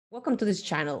Welcome to this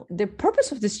channel. The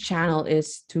purpose of this channel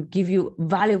is to give you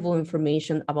valuable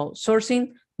information about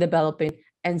sourcing, developing,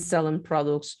 and selling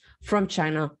products from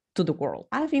China to the world.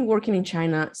 I've been working in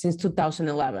China since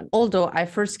 2011, although I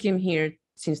first came here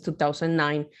since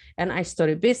 2009, and I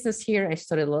studied business here, I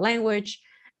studied the language,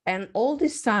 and all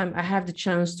this time I have the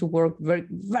chance to work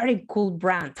very cool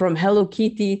brands, from Hello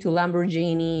Kitty to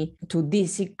Lamborghini to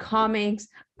DC Comics.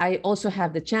 I also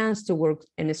have the chance to work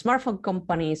in smartphone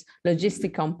companies,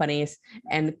 logistic companies,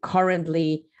 and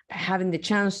currently having the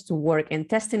chance to work in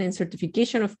testing and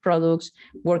certification of products,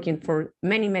 working for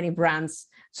many brands,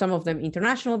 some of them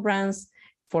international brands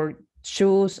for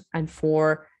shoes and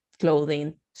for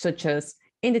clothing, such as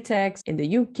Inditex in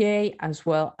the UK, as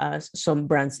well as some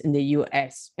brands in the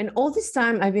US. And all this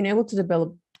time, I've been able to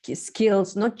develop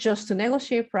skills, not just to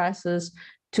negotiate prices,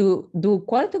 to do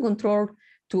quality control,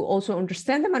 to also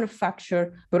understand the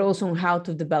manufacturer, but also on how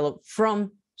to develop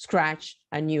from scratch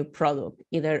a new product,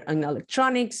 either in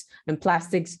electronics and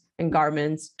plastics and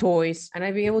garments, toys. And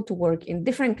I've been able to work in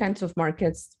different kinds of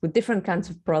markets with different kinds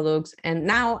of products. And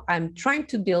now I'm trying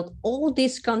to build all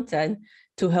this content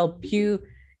to help you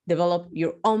develop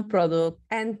your own product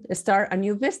and start a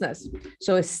new business.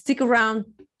 So stick around,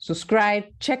 subscribe,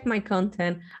 check my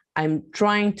content. I'm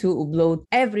trying to upload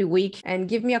every week, and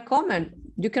give me a comment.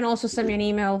 You can also send me an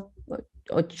email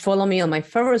or follow me on my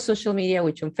favorite social media,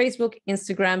 which on Facebook,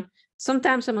 Instagram.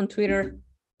 Sometimes I'm on Twitter,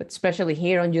 but especially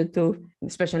here on YouTube,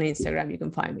 especially Instagram, you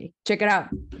can find me. Check it out.